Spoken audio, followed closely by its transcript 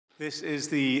This is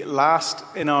the last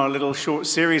in our little short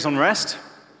series on rest.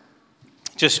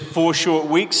 Just 4 short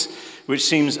weeks, which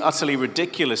seems utterly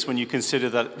ridiculous when you consider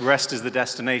that rest is the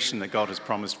destination that God has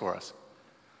promised for us.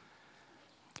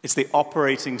 It's the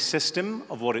operating system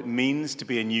of what it means to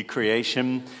be a new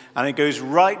creation, and it goes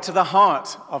right to the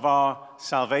heart of our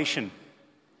salvation.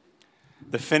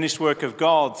 The finished work of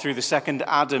God through the second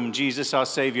Adam, Jesus our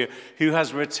Savior, who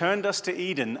has returned us to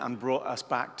Eden and brought us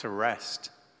back to rest.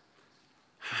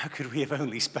 How could we have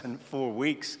only spent 4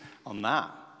 weeks on that?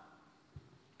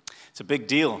 It's a big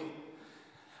deal.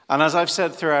 And as I've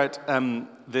said throughout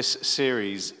this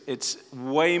series, it's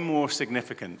way more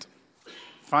significant.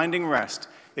 Finding rest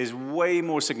is way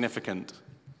more significant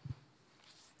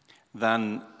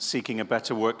than seeking a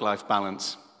better work-life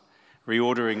balance,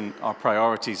 reordering our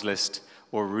priorities list,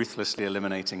 or ruthlessly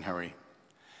eliminating hurry.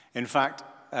 In fact,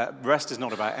 rest is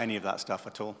not about any of that stuff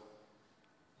at all.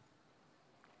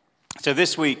 So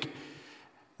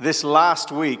this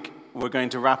last week, we're going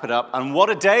to wrap it up. And what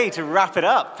a day to wrap it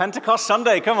up. Pentecost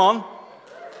Sunday, come on.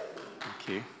 Thank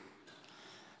you.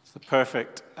 It's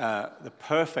the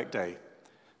perfect day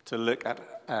to look at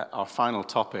our final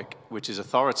topic, which is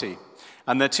authority.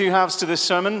 And there are 2 halves to this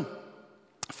sermon.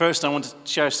 First, I want to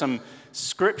share some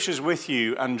scriptures with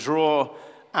you and draw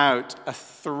out a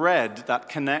thread that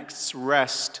connects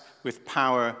rest with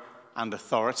power and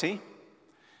authority.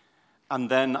 And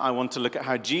then I want to look at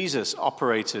how Jesus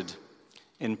operated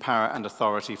in power and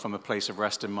authority from a place of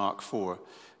rest in Mark 4.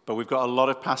 But we've got a lot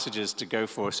of passages to go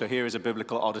for, so here is a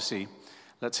biblical odyssey.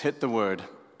 Let's hit the word.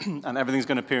 And everything's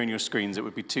going to appear on your screens. It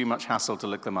would be too much hassle to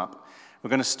look them up. We're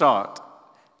going to start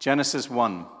Genesis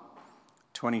 1,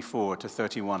 24 to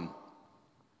 31.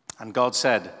 And God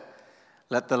said,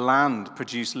 "Let the land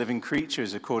produce living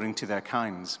creatures according to their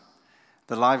kinds.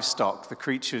 The livestock, the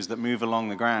creatures that move along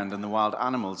the ground, and the wild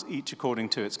animals, each according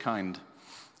to its kind."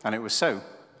 And it was so.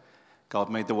 God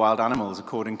made the wild animals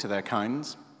according to their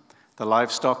kinds, the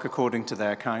livestock according to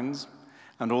their kinds,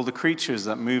 and all the creatures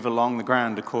that move along the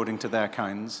ground according to their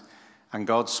kinds. And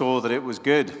God saw that it was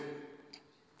good.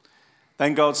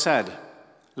 Then God said,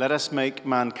 "Let us make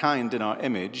mankind in our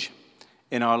image,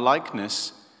 in our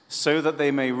likeness, so that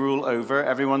they may rule over,"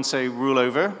 everyone say rule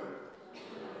over,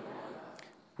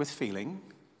 with feeling.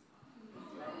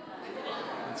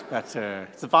 That's better.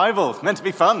 It's the Bible. It's meant to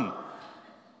be fun.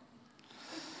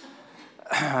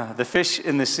 "The fish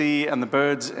in the sea and the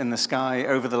birds in the sky,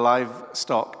 over the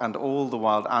livestock and all the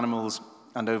wild animals,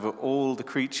 and over all the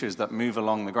creatures that move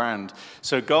along the ground."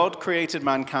 So God created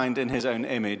mankind in his own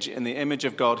image. In the image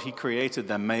of God, he created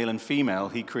them, male and female,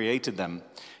 he created them.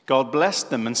 God blessed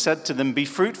them and said to them, "Be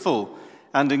fruitful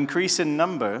and increase in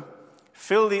number,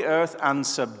 fill the earth and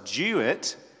subdue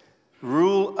it,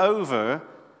 rule over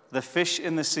the fish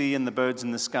in the sea and the birds in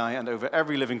the sky, and over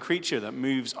every living creature that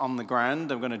moves on the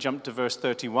ground." I'm going to jump to verse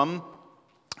 31.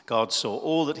 God saw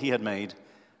all that he had made,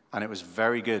 and it was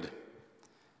very good.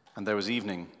 And there was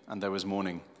evening, and there was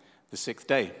morning, the 6th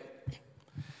day.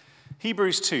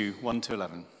 Hebrews 2, 1 to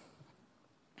 11.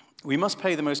 "We must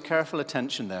pay the most careful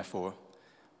attention, therefore,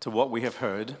 to what we have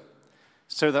heard,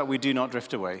 so that we do not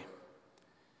drift away.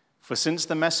 For since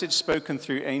the message spoken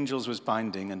through angels was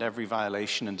binding, and every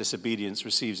violation and disobedience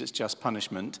receives its just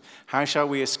punishment, how shall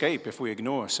we escape if we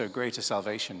ignore so great a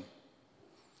salvation?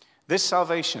 This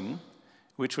salvation,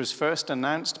 which was first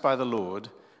announced by the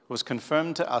Lord, was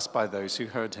confirmed to us by those who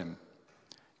heard him.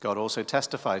 God also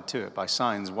testified to it by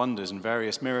signs, wonders, and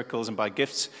various miracles, and by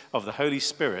gifts of the Holy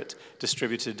Spirit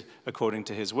distributed according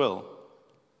to his will.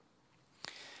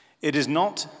 It is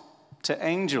not to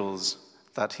angels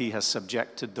that he has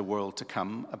subjected the world to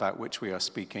come, about which we are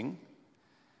speaking.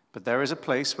 But there is a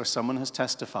place where someone has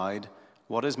testified,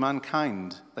 'What is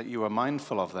mankind, that you are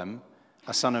mindful of them,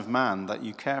 a son of man, that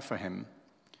you care for him?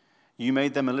 You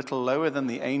made them a little lower than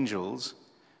the angels.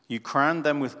 You crowned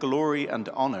them with glory and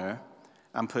honor,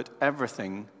 and put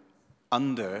everything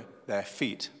under their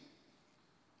feet.'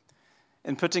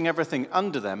 In putting everything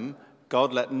under them,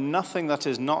 God left nothing that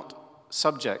is not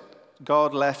subject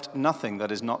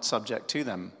to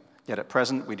them. Yet at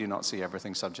present we do not see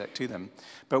everything subject to them.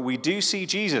 But we do see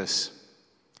Jesus,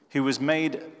 who was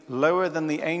made lower than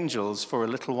the angels for a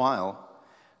little while,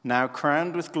 now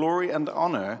crowned with glory and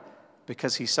honor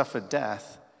because he suffered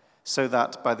death, so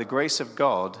that by the grace of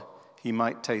God he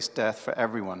might taste death for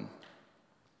everyone.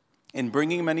 In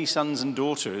bringing many sons and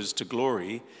daughters to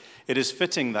glory, it is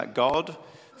fitting that God,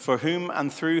 for whom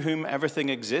and through whom everything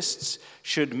exists,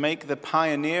 should make the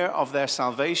pioneer of their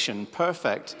salvation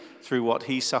perfect through what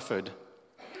he suffered.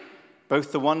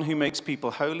 Both the one who makes people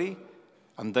holy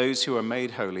and those who are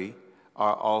made holy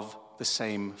are of the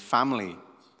same family.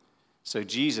 So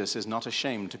Jesus is not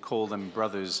ashamed to call them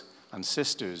brothers and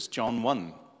sisters. John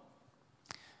 1.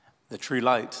 The true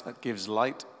light that gives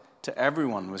light to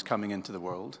everyone was coming into the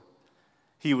world.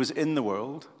 He was in the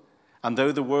world, and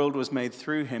though the world was made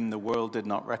through him, the world did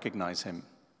not recognize him.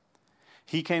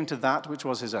 He came to that which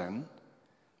was his own,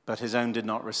 but his own did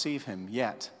not receive him.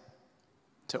 Yet,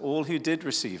 to all who did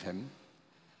receive him,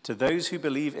 to those who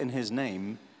believe in his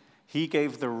name, he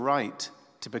gave the right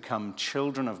to become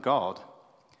children of God,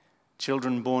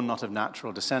 children born not of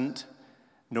natural descent,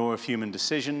 nor of human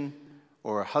decision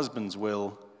or a husband's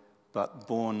will, but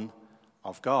born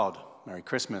of God. Merry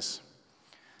Christmas.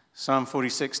 Psalm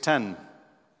 46:10.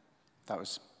 That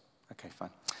was, okay, fine.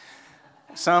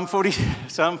 Psalm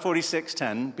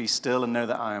 46:10, be still and know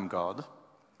that I am God.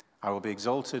 I will be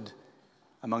exalted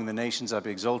among the nations, I will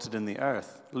be exalted in the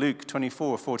earth. Luke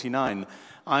 24:49,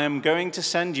 I am going to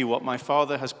send you what my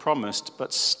Father has promised,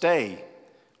 but stay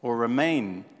or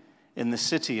remain in the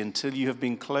city until you have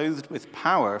been clothed with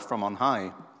power from on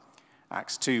high.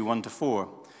 Acts 2:1-4.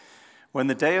 When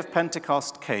the day of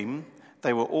Pentecost came,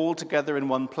 they were all together in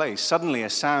one place. Suddenly a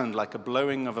sound like a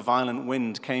blowing of a violent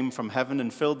wind came from heaven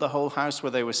and filled the whole house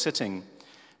where they were sitting.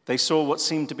 They saw what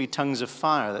seemed to be tongues of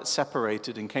fire that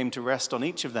separated and came to rest on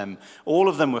each of them. All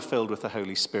of them were filled with the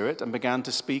Holy Spirit and began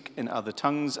to speak in other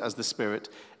tongues as the Spirit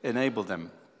enabled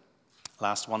them.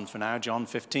 Last one for now, John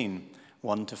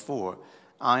 15:1-4.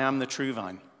 I am the true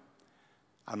vine,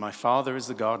 and my Father is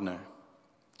the gardener.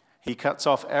 He cuts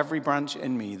off every branch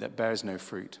in me that bears no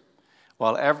fruit,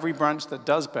 while every branch that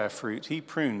does bear fruit, he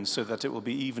prunes so that it will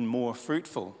be even more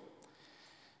fruitful.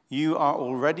 You are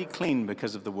already clean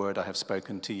because of the word I have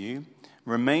spoken to you.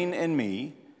 Remain in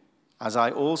me, as I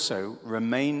also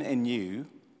remain in you.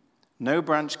 No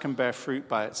branch can bear fruit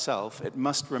by itself. It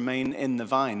must remain in the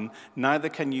vine. Neither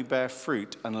can you bear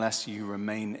fruit unless you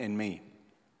remain in me.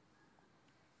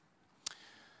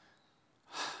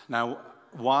 Now,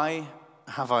 why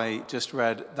have I just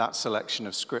read that selection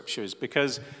of scriptures?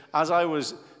 Because as I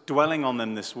was dwelling on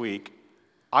them this week,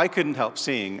 I couldn't help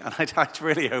seeing, and I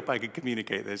really hope I could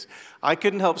communicate this, I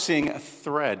couldn't help seeing a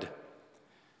thread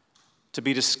to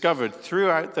be discovered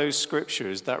throughout those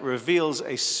scriptures that reveals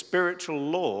a spiritual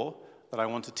law that I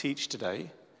want to teach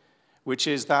today, which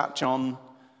is that, John,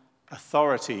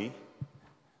 authority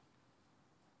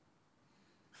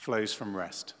flows from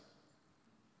rest.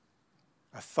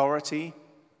 Authority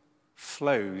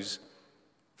flows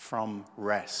from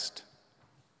rest.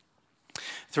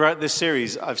 Throughout this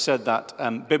series, I've said that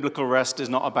biblical rest is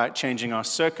not about changing our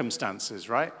circumstances,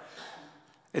 right?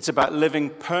 It's about living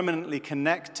permanently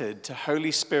connected to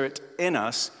Holy Spirit in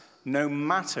us, no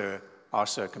matter our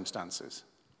circumstances.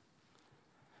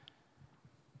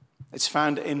 It's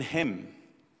found in Him.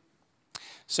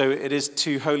 So it is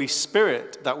to Holy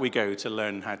Spirit that we go to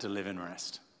learn how to live in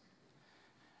rest.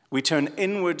 We turn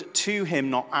inward to Him,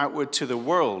 not outward to the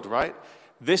world, right?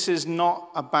 This is not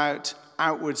about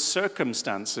outward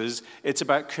circumstances. It's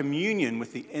about communion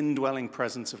with the indwelling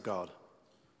presence of God.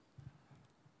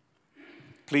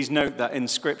 Please note that in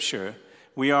Scripture,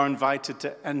 we are invited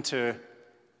to enter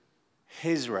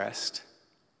His rest,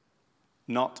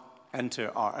 not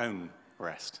enter our own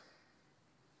rest.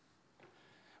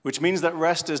 Which means that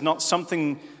rest is not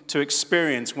something to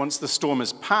experience once the storm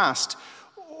has passed,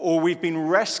 or we've been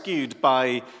rescued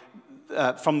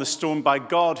from the storm by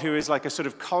God, who is like a sort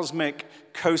of cosmic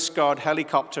Coast Guard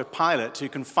helicopter pilot who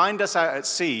can find us out at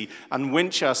sea and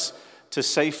winch us to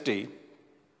safety.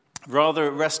 Rather,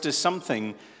 rest is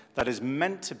something that is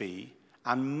meant to be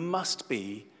and must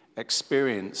be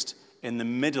experienced in the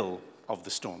middle of the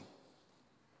storm.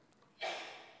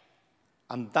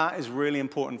 And that is really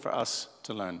important for us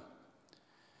to learn.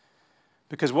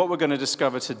 Because what we're going to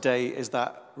discover today is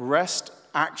that rest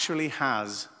actually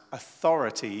has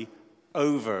authority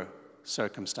over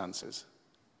circumstances,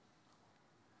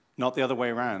 not the other way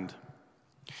around.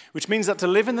 Which means that to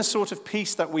live in the sort of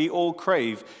peace that we all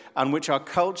crave and which our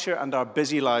culture and our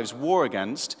busy lives war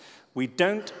against, we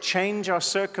don't change our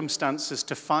circumstances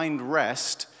to find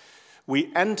rest.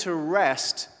 We enter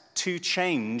rest to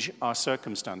change our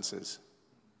circumstances.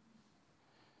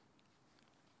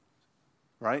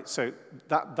 Right? So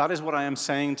that is what I am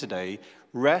saying today.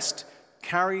 Rest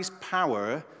carries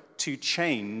power to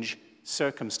change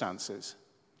circumstances.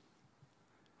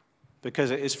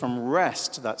 Because it is from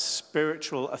rest that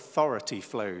spiritual authority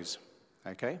flows.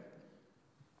 Okay?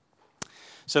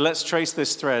 So let's trace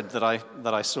this thread that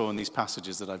I saw in these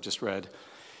passages that I've just read.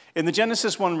 In the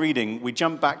Genesis 1 reading, we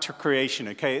jump back to creation,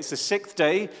 okay? It's the sixth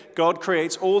day. God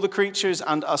creates all the creatures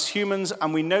and us humans,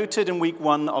 and we noted in week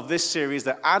 1 of this series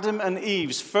that Adam and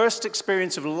Eve's first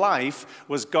experience of life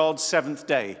was God's seventh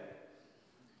day.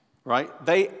 right?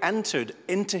 They entered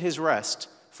into his rest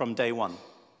from day one.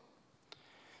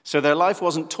 So their life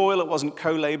wasn't toil, it wasn't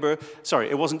co-labor. Sorry,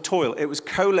 it wasn't toil, it was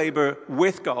co-labor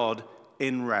with God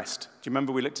in rest. Do you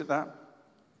remember we looked at that?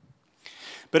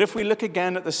 But if we look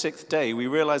again at the sixth day, we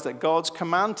realize that God's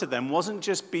command to them wasn't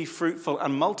just be fruitful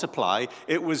and multiply,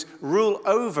 it was rule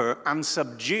over and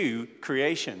subdue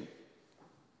creation.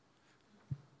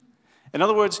 In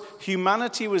other words,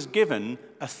 humanity was given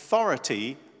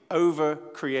authority over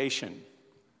creation.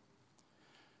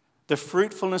 The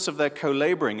fruitfulness of their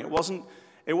co-laboring, it wasn't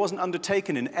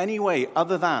undertaken in any way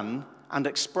other than and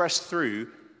expressed through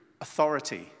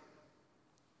authority.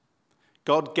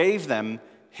 God gave them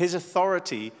his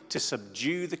authority to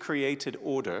subdue the created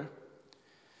order.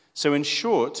 So in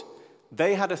short,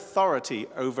 they had authority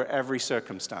over every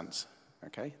circumstance.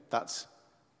 Okay? That's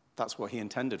what he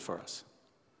intended for us.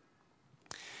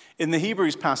 In the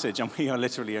Hebrews passage, and we are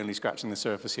literally only scratching the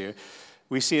surface here,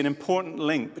 we see an important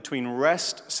link between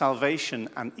rest, salvation,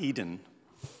 and Eden.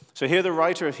 So here the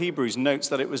writer of Hebrews notes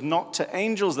that it was not to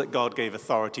angels that God gave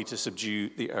authority to subdue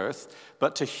the earth,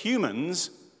 but to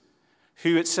humans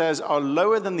who, it says, are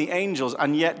lower than the angels,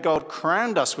 and yet God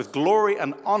crowned us with glory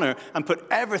and honor and put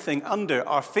everything under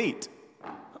our feet.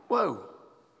 Whoa.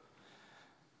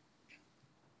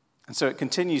 And so it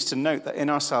continues to note that in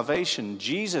our salvation,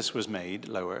 Jesus was made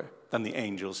lower than the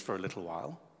angels for a little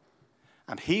while,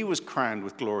 and he was crowned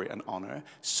with glory and honor,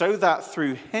 so that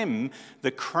through him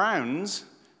the crowns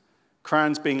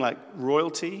being like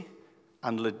royalty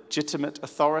and legitimate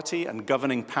authority and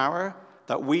governing power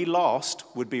that we lost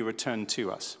would be returned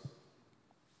to us.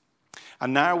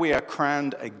 And now we are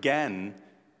crowned again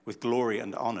with glory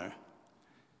and honor.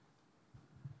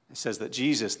 It says that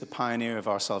Jesus, the pioneer of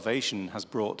our salvation, has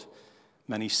brought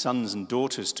many sons and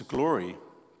daughters to glory.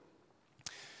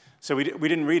 So we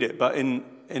didn't read it, but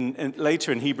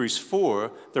later in Hebrews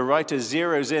 4, the writer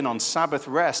zeroes in on Sabbath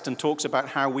rest and talks about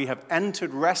how we have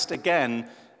entered rest again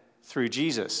through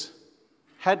Jesus.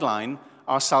 Headline,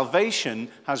 our salvation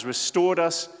has restored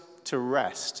us to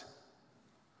rest.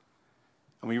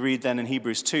 And we read then in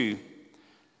Hebrews 2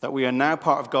 that we are now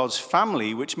part of God's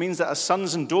family, which means that as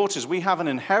sons and daughters, we have an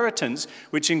inheritance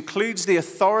which includes the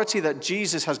authority that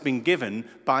Jesus has been given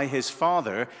by his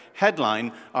Father.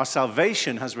 Headline, our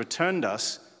salvation has returned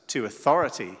us to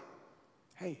authority.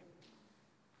 Hey.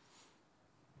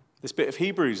 This bit of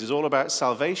Hebrews is all about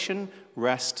salvation,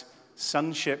 rest,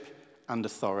 sonship, and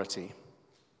authority.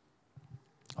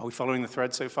 Are we following the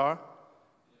thread so far?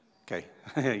 Okay,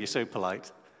 you're so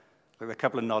polite. Like a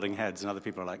couple of nodding heads, and other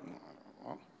people are like,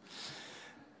 what?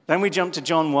 Then we jump to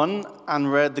John 1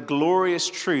 and read the glorious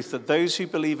truth that those who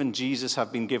believe in Jesus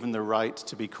have been given the right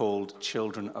to be called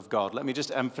children of God. Let me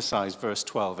just emphasize verse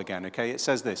 12 again, okay? It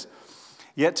says this,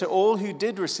 yet to all who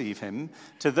did receive him,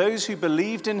 to those who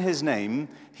believed in his name,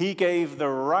 he gave the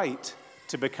right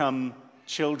to become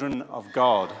children of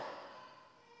God.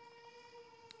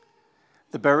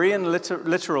 The Berean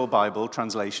literal Bible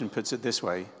translation puts it this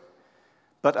way,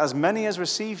 but as many as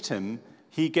received him,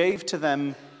 he gave to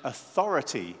them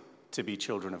authority to be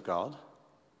children of God.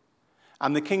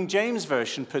 And the King James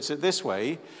Version puts it this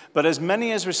way, but as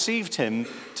many as received him,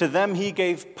 to them he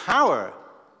gave power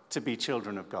to be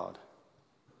children of God.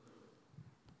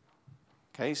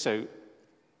 Okay, so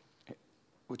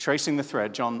we're tracing the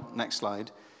thread. John, next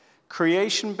slide.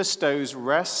 Creation bestows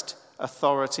rest,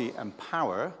 authority, and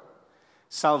power.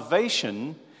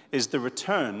 Salvation is the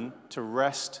return to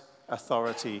rest,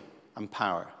 authority, and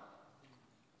power.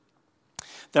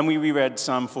 Then we reread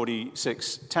Psalm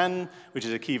 46:10, which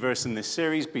is a key verse in this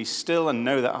series, be still and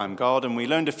know that I'm God. And we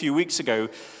learned a few weeks ago,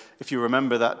 if you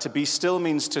remember, that to be still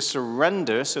means to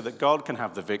surrender so that God can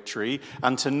have the victory,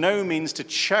 and to know means to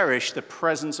cherish the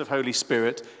presence of Holy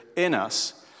Spirit in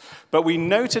us. But we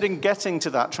noted in getting to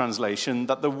that translation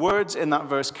that the words in that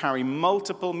verse carry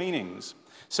multiple meanings.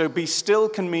 So be still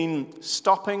can mean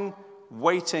stopping,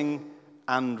 waiting,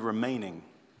 and remaining.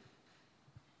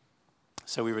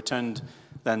 So we turned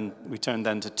then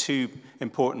to two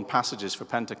important passages for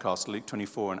Pentecost, Luke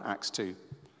 24 and Acts 2.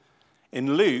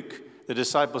 In Luke, the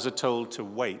disciples are told to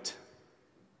wait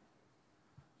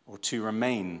or to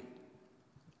remain.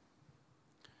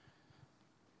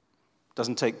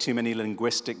 Doesn't take too many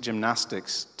linguistic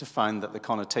gymnastics to find that the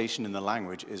connotation in the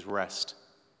language is rest.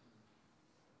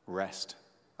 Rest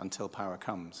until power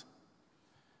comes.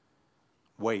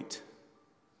 Wait.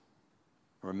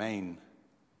 Remain.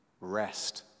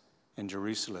 Rest in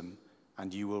Jerusalem,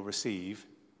 and you will receive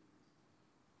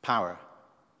power.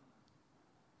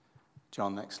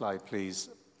 John, next slide, please.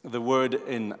 The word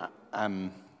in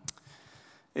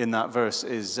that verse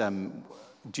is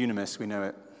dunamis, we know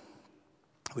it.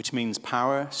 which means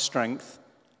power, strength,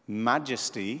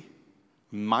 majesty,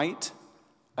 might,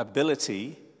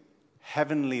 ability,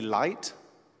 heavenly light,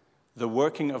 the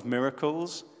working of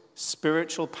miracles,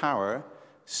 spiritual power,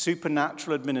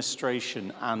 supernatural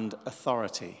administration, and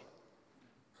authority.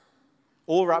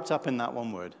 All wrapped up in that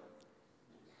one word.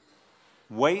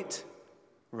 Wait,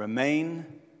 remain,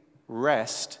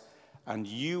 rest, and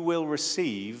you will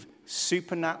receive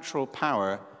supernatural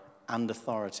power and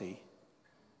authority.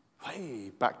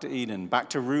 Hey, back to Eden, back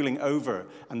to ruling over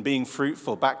and being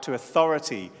fruitful, back to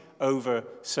authority over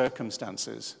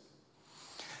circumstances.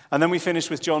 And then we finish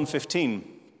with John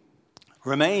 15.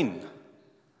 Remain,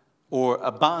 or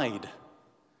abide,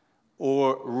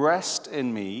 or rest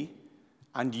in me,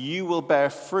 and you will bear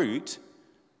fruit,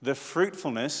 the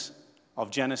fruitfulness of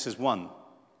Genesis 1.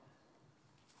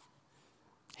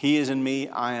 He is in me,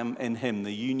 I am in him,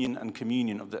 the union and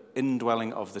communion of the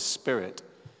indwelling of the Spirit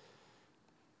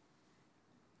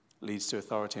leads to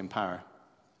authority and power.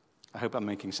 I hope I'm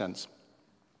making sense.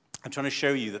 I'm trying to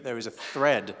show you that there is a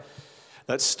thread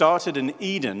that started in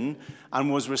Eden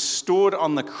and was restored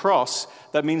on the cross.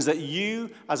 That means that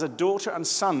you, as a daughter and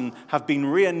son, have been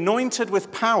re-anointed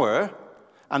with power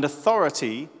and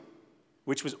authority,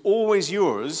 which was always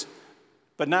yours,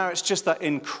 but now it's just that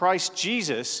in Christ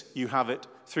Jesus you have it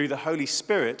through the Holy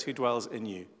Spirit who dwells in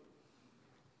you.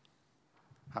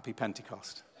 Happy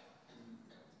Pentecost.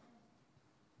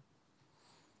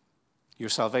 Your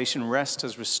salvation rest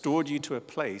has restored you to a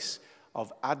place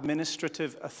of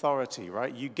administrative authority,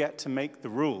 right? You get to make the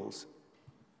rules.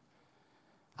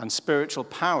 And spiritual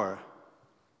power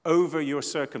over your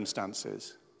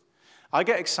circumstances. I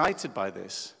get excited by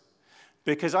this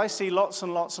because I see lots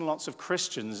and lots and lots of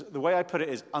Christians, the way I put it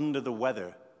is under the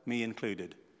weather, me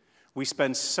included. We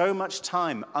spend so much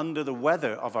time under the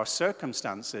weather of our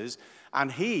circumstances,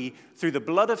 and he, through the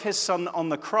blood of his son on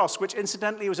the cross, which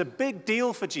incidentally was a big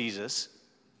deal for Jesus,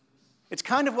 it's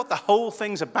kind of what the whole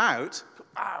thing's about,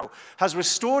 has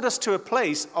restored us to a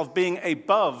place of being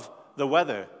above the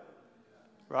weather,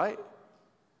 right?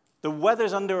 The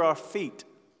weather's under our feet.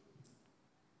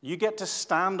 You get to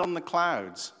stand on the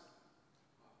clouds.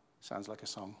 Sounds like a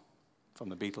song from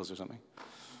the Beatles or something.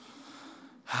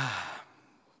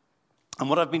 And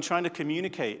what I've been trying to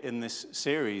communicate in this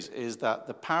series is that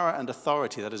the power and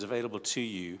authority that is available to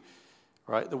you,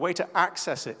 right, the way to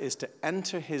access it is to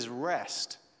enter his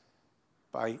rest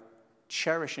by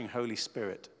cherishing Holy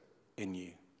Spirit in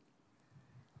you.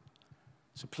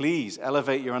 So please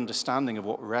elevate your understanding of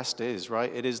what rest is,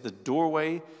 right? It is the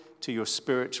doorway to your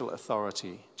spiritual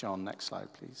authority. John, next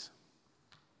slide, please.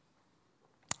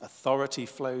 Authority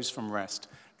flows from rest.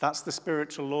 That's the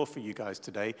spiritual law for you guys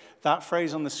today. That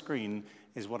phrase on the screen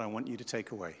is what I want you to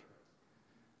take away.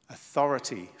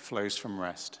 Authority flows from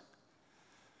rest.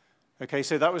 Okay,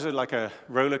 so that was like a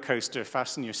roller coaster,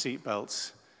 fasten your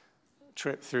seatbelts,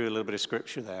 trip through a little bit of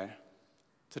scripture there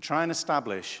to try and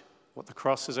establish what the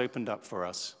cross has opened up for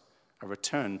us, a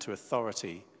return to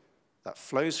authority that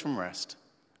flows from rest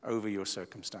over your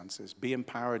circumstances. Be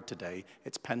empowered today.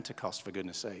 It's Pentecost, for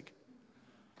goodness sake.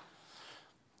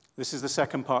 This is the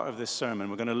second part of this sermon.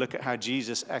 We're going to look at how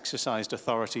Jesus exercised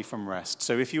authority from rest.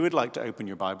 So if you would like to open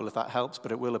your Bible, if that helps,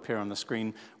 but it will appear on the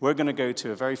screen, we're going to go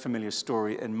to a very familiar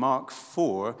story in Mark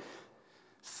 4,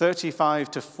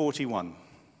 35 to 41.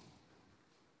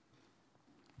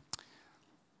 It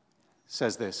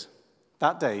says this,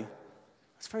 that day,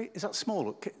 is that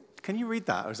small? Can you read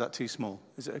that, or is that too small?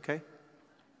 Is it okay?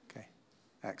 Okay,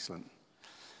 excellent.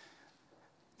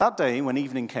 That day, when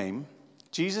evening came,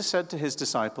 Jesus said to his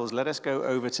disciples, "Let us go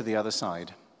over to the other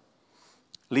side."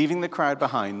 Leaving the crowd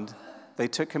behind, they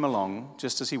took him along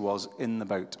just as he was in the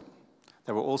boat.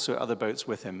 There were also other boats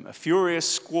with him. A furious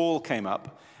squall came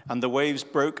up, and the waves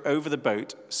broke over the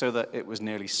boat so that it was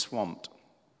nearly swamped.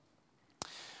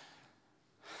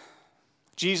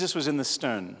 Jesus was in the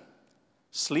stern,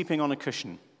 sleeping on a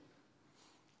cushion.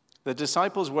 The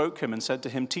disciples woke him and said to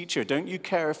him, "Teacher, don't you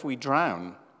care if we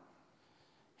drown?"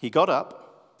 He got up,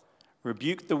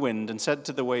 rebuked the wind, and said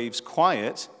to the waves,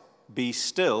 "Quiet, be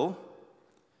still."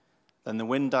 Then the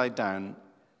wind died down,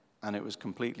 and it was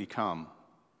completely calm.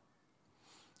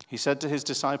 He said to his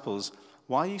disciples,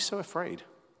 "Why are you so afraid?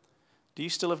 Do you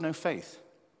still have no faith?"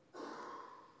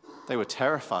 They were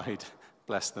terrified,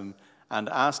 bless them, and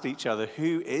asked each other,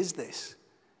 "Who is this?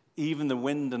 Even the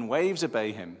wind and waves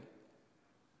obey him."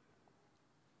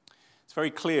 It's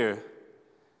very clear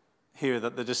here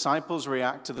that the disciples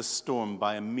react to the storm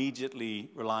by immediately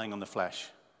relying on the flesh,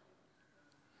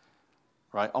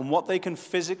 right? On what they can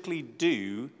physically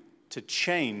do to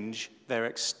change their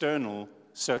external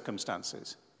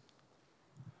circumstances.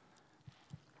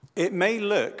 It may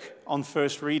look, on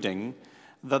first reading,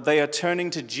 that they are turning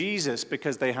to Jesus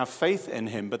because they have faith in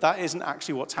him, but that isn't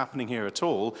actually what's happening here at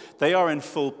all. They are in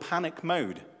full panic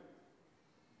mode,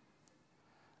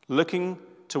 looking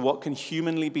to what can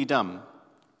humanly be done.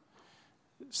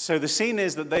 So the scene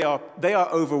is that they are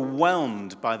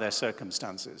overwhelmed by their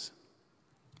circumstances.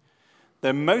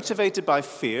 They're motivated by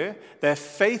fear, their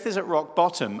faith is at rock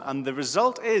bottom, and the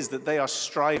result is that they are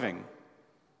striving.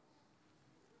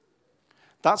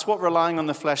 That's what relying on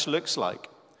the flesh looks like.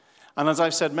 And as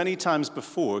I've said many times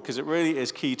before, because it really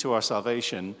is key to our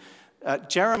salvation,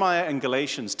 Jeremiah and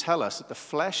Galatians tell us that the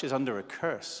flesh is under a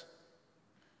curse.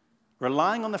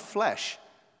 Relying on the flesh,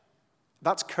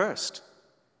 that's cursed.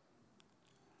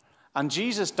 And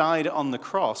Jesus died on the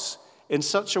cross in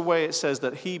such a way, it says,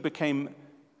 that he became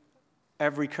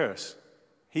every curse.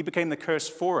 He became the curse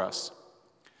for us.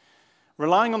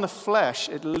 Relying on the flesh,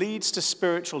 it leads to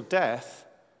spiritual death.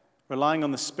 Relying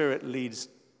on the Spirit leads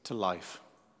to life.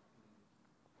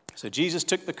 So Jesus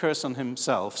took the curse on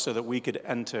himself so that we could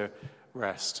enter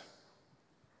rest.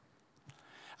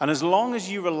 And as long as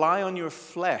you rely on your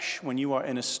flesh when you are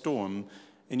in a storm,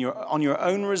 on your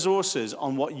own resources,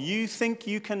 on what you think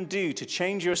you can do to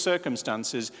change your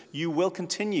circumstances, you will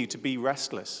continue to be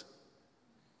restless.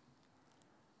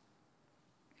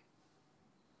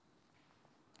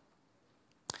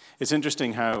 It's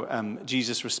interesting how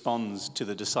Jesus responds to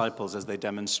the disciples as they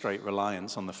demonstrate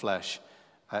reliance on the flesh.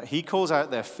 He calls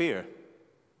out their fear.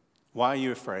 Why are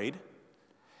you afraid?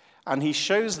 And he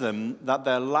shows them that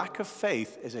their lack of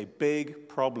faith is a big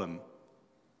problem.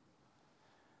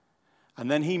 And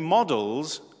then he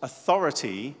models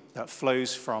authority that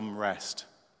flows from rest.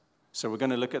 So we're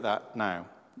going to look at that now.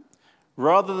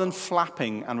 Rather than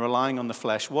flapping and relying on the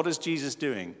flesh, what is Jesus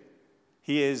doing?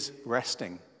 He is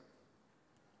resting.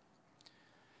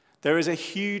 There is a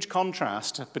huge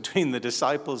contrast between the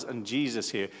disciples and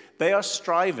Jesus here. They are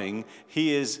striving.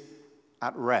 He is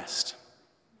at rest.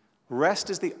 Rest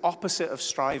is the opposite of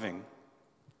striving.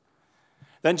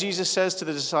 Then Jesus says to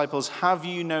the disciples, "Have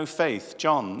you no faith?"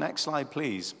 John, next slide,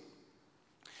 please.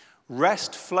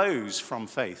 Rest flows from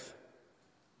faith.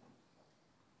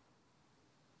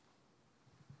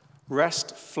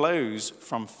 Rest flows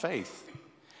from faith.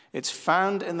 It's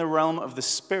found in the realm of the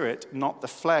Spirit, not the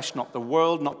flesh, not the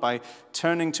world, not by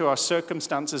turning to our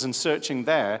circumstances and searching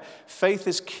there. Faith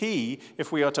is key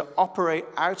if we are to operate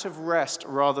out of rest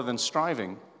rather than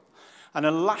striving. And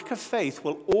a lack of faith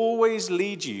will always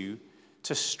lead you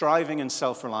to striving and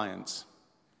self-reliance.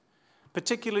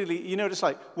 Particularly, you notice,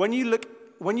 like, when you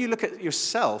look at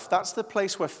yourself, that's the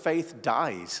place where faith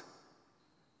dies.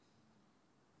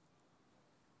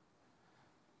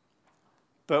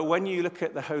 But when you look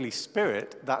at the Holy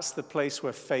Spirit, that's the place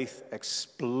where faith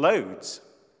explodes.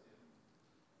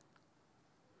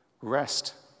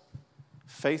 Rest.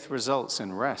 Faith results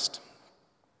in rest.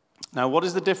 Now, what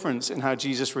is the difference in how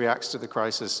Jesus reacts to the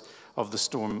crisis of the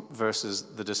storm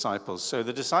versus the disciples? So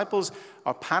the disciples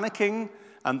are panicking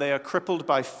and they are crippled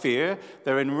by fear.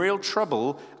 They're in real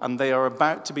trouble and they are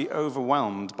about to be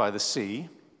overwhelmed by the sea.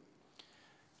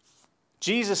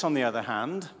 Jesus, on the other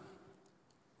hand,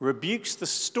 rebukes the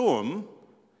storm,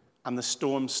 and the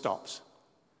storm stops.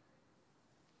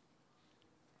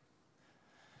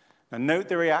 Now, note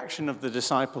the reaction of the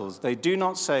disciples. They do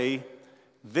not say,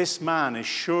 "This man is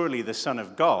surely the Son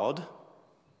of God."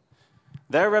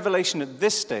 Their revelation at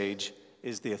this stage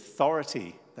is the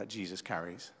authority that Jesus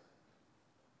carries.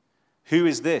 Who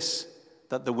is this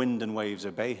that the wind and waves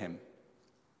obey him?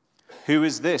 Who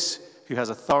is this who has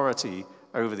authority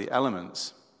over the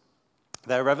elements?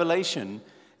 Their revelation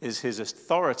is his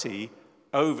authority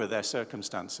over their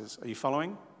circumstances. Are you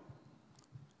following?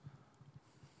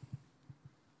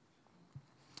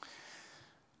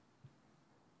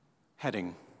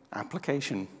 Heading,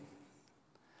 application.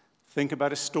 Think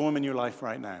about a storm in your life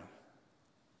right now.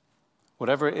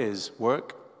 Whatever it is,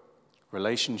 work,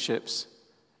 relationships,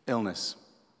 illness.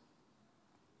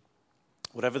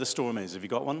 Whatever the storm is, have you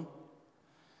got one?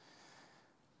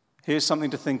 Here's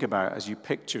something to think about as you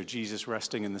picture Jesus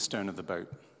resting in the stern of the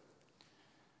boat.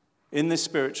 In this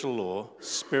spiritual law,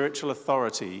 spiritual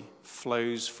authority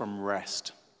flows from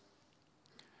rest.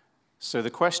 So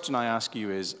the question I ask you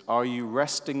is, are you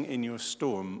resting in your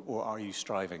storm or are you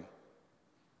striving?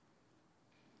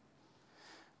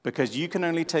 Because you can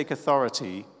only take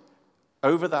authority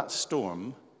over that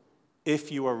storm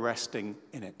if you are resting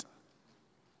in it.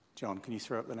 John, can you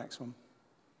throw up the next one?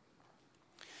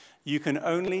 You can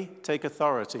only take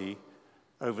authority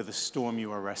over the storm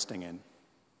you are resting in.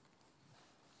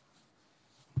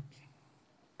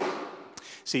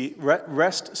 See,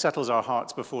 rest settles our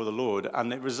hearts before the Lord,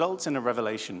 and it results in a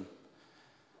revelation.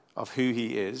 of who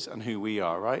he is and who we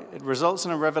are, right? It results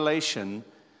in a revelation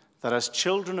that as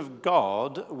children of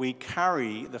God, we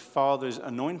carry the Father's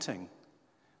anointing.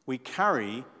 We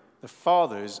carry the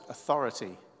Father's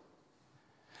authority.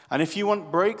 And if you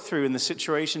want breakthrough in the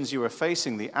situations you are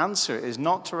facing, the answer is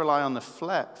not to rely on the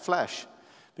flesh,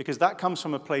 because that comes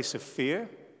from a place of fear.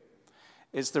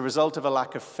 It's the result of a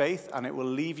lack of faith, and it will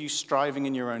leave you striving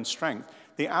in your own strength.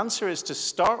 The answer is to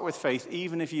start with faith,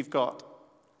 even if you've got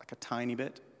like a tiny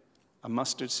bit, a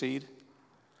mustard seed,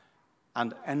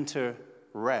 and enter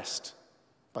rest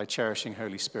by cherishing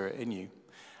Holy Spirit in you.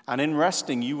 And in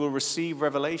resting, you will receive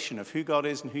revelation of who God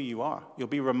is and who you are. You'll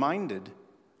be reminded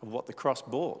of what the cross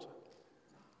bought.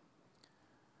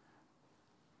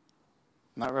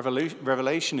 And that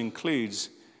revelation includes,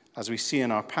 as we see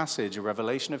in our passage, a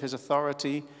revelation of his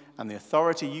authority and the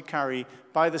authority you carry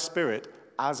by the Spirit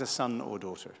as a son or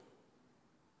daughter.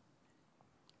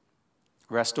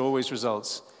 Rest always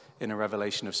results in a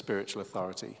revelation of spiritual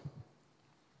authority.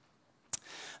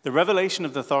 The revelation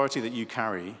of the authority that you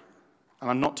carry, and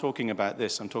I'm not talking about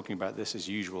this, I'm talking about this as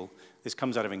usual. This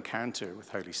comes out of encounter with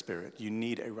Holy Spirit. You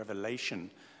need a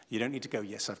revelation. You don't need to go,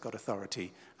 yes, I've got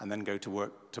authority, and then go to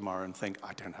work tomorrow and think,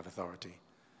 I don't have authority.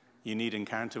 You need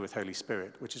encounter with Holy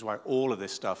Spirit, which is why all of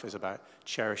this stuff is about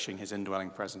cherishing his indwelling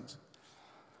presence.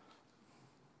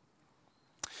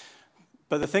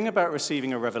 But the thing about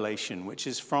receiving a revelation, which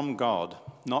is from God,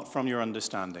 not from your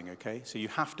understanding, okay? So you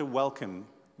have to welcome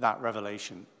that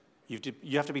revelation.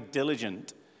 You have to be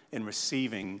diligent in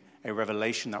receiving a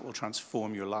revelation that will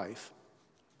transform your life.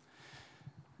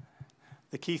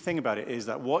 The key thing about it is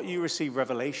that what you receive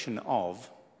revelation of,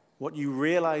 what you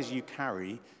realize you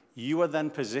carry, you are then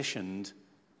positioned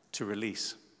to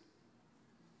release.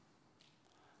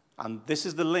 And this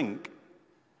is the link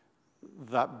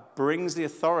that brings the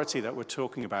authority that we're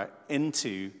talking about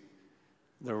into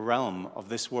the realm of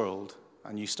this world,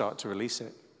 and you start to release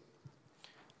it.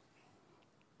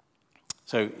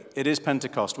 So it is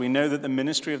Pentecost. We know that the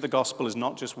ministry of the gospel is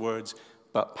not just words,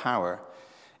 but power.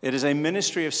 It is a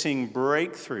ministry of seeing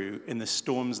breakthrough in the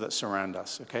storms that surround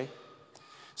us, okay?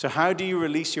 So how do you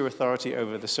release your authority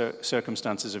over the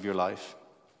circumstances of your life?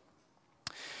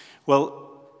 Well,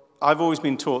 I've always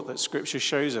been taught that Scripture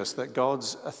shows us that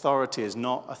God's authority is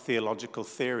not a theological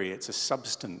theory, it's a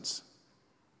substance.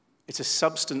 It's a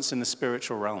substance in the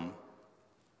spiritual realm.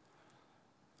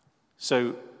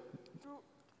 So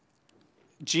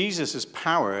Jesus'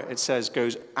 power, it says,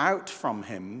 goes out from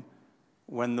him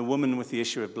when the woman with the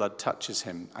issue of blood touches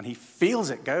him, and he feels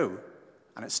it go,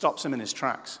 and it stops him in his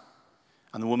tracks,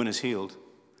 and the woman is healed.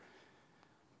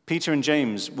 Peter and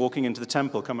James, walking into the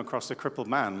temple, come across a crippled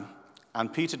man,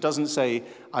 and Peter doesn't say,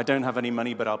 I don't have any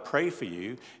money, but I'll pray for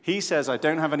you. He says, I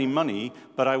don't have any money,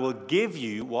 but I will give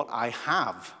you what I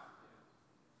have.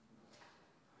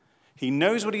 He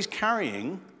knows what he's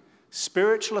carrying,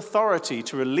 spiritual authority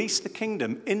to release the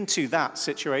kingdom into that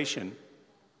situation.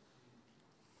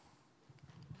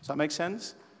 Does that make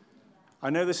sense? I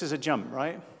know this is a jump,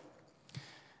 right?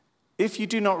 If you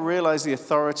do not realize the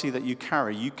authority that you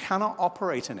carry, you cannot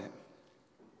operate in it.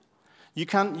 You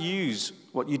can't use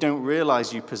what you don't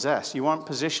realize you possess. You aren't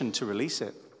positioned to release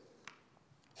it.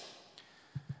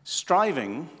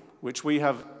 Striving, which we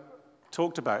have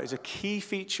talked about, is a key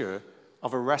feature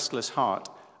of a restless heart.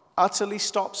 Utterly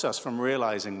stops us from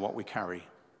realizing what we carry.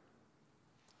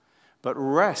 But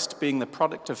rest, being the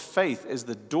product of faith, is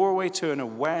the doorway to an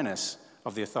awareness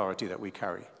of the authority that we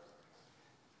carry.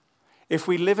 If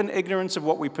we live in ignorance of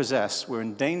what we possess, we're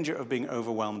in danger of being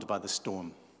overwhelmed by the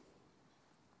storm.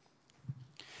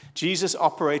 Jesus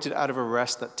operated out of a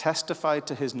rest that testified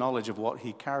to his knowledge of what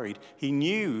he carried. He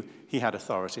knew he had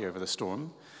authority over the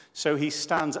storm, so he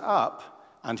stands up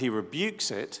and he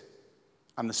rebukes it,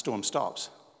 and the storm stops.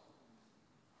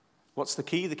 What's the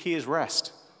key? The key is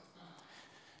rest.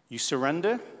 You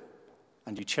surrender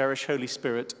and you cherish Holy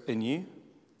Spirit in you.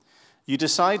 You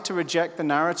decide to reject the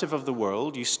narrative of the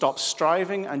world. You stop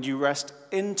striving and you rest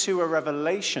into a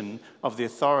revelation of the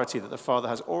authority that the Father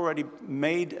has already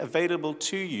made available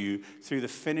to you through the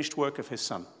finished work of his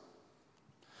Son.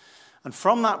 And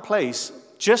from that place,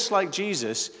 just like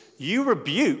Jesus, you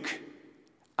rebuke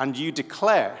and you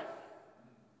declare.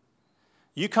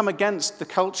 You come against the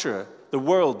culture, the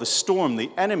world, the storm,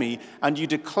 the enemy, and you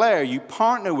declare, you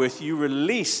partner with, you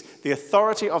release the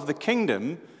authority of the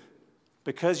kingdom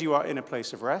because you are in a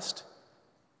place of rest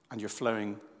and you're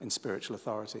flowing in spiritual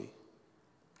authority.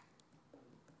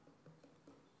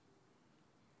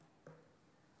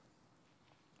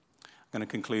 I'm going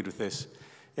to conclude with this.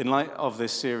 In light of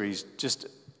this series, just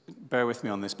bear with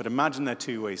me on this, but imagine there are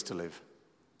two ways to live.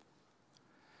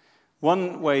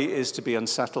 One way is to be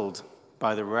unsettled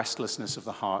by the restlessness of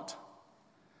the heart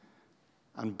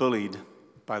and bullied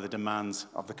by the demands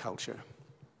of the culture.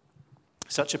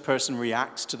 Such a person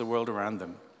reacts to the world around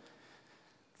them.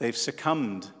 They've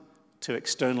succumbed to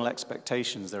external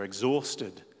expectations. They're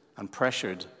exhausted and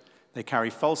pressured. They carry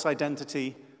false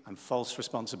identity and false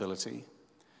responsibility.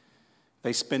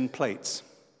 They spin plates,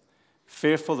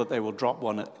 fearful that they will drop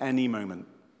one at any moment,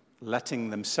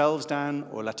 letting themselves down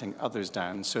or letting others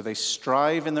down. So they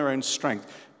strive in their own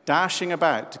strength, dashing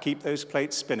about to keep those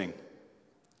plates spinning.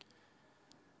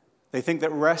 They think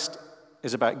that rest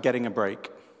is about getting a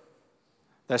break.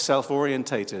 They're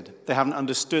self-orientated. They haven't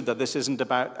understood that this isn't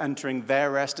about entering their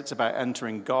rest, it's about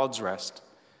entering God's rest.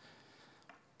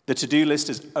 The to-do list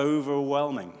is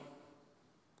overwhelming.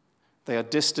 They are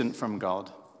distant from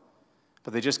God,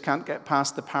 but they just can't get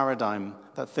past the paradigm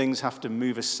that things have to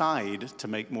move aside to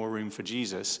make more room for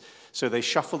Jesus. So they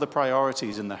shuffle the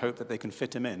priorities in the hope that they can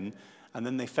fit him in, and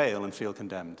then they fail and feel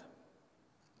condemned.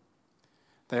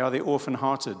 They are the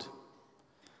orphan-hearted,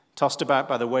 tossed about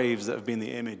by the waves that have been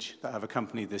the image that have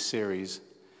accompanied this series.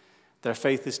 Their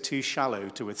faith is too shallow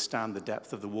to withstand the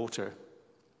depth of the water.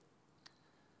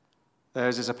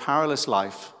 Theirs is a powerless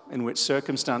life in which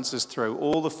circumstances throw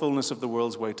all the fullness of the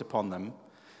world's weight upon them.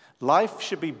 Life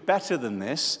should be better than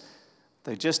this.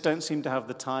 They just don't seem to have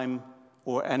the time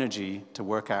or energy to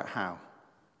work out how.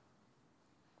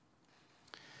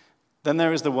 Then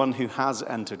there is the one who has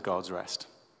entered God's rest.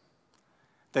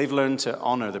 They've learned to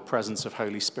honor the presence of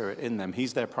Holy Spirit in them.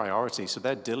 He's their priority, so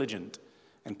they're diligent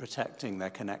in protecting their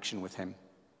connection with him.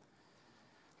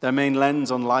 Their main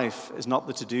lens on life is not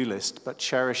the to-do list, but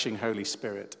cherishing Holy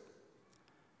Spirit.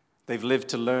 They've learned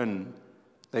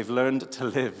to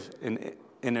live in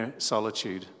inner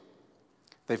solitude.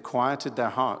 They've quieted their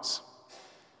hearts.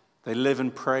 They live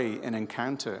and pray in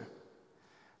encounter.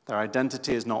 Their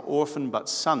identity is not orphan, but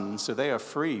son, so they are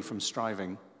free from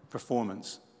striving,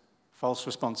 performance, false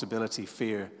responsibility,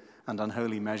 fear, and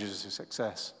unholy measures of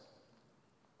success.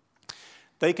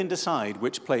 They can decide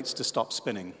which plates to stop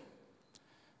spinning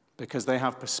because they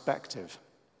have perspective.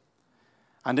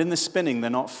 And in the spinning,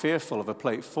 they're not fearful of a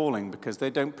plate falling because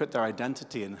they don't put their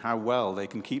identity in how well they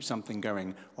can keep something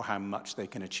going or how much they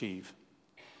can achieve.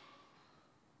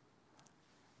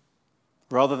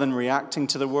 Rather than reacting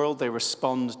to the world, they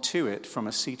respond to it from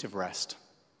a seat of rest.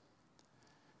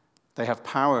 They have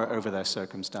power over their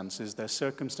circumstances. Their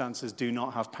circumstances do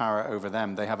not have power over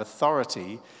them. They have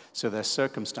authority, so their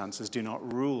circumstances do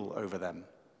not rule over them.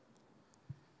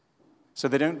 So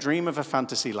they don't dream of a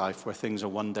fantasy life where things are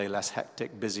one day less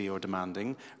hectic, busy, or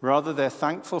demanding. Rather, they're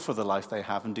thankful for the life they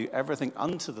have and do everything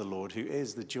unto the Lord, who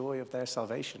is the joy of their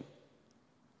salvation.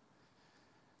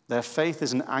 Their faith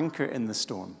is an anchor in the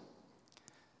storm.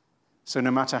 So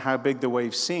no matter how big the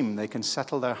waves seem, they can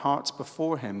settle their hearts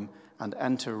before him and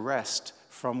enter rest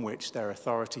from which their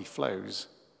authority flows.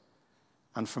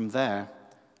 And from there,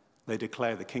 they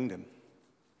declare the kingdom.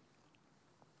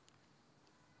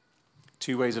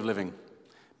 2 ways of living.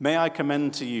 May I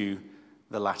commend to you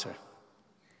the latter.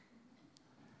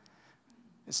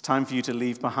 It's time for you to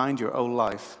leave behind your old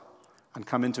life and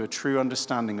come into a true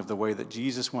understanding of the way that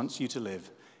Jesus wants you to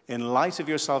live in light of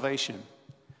your salvation,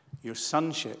 your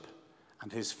sonship,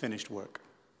 and his finished work.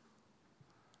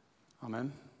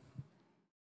 Amen.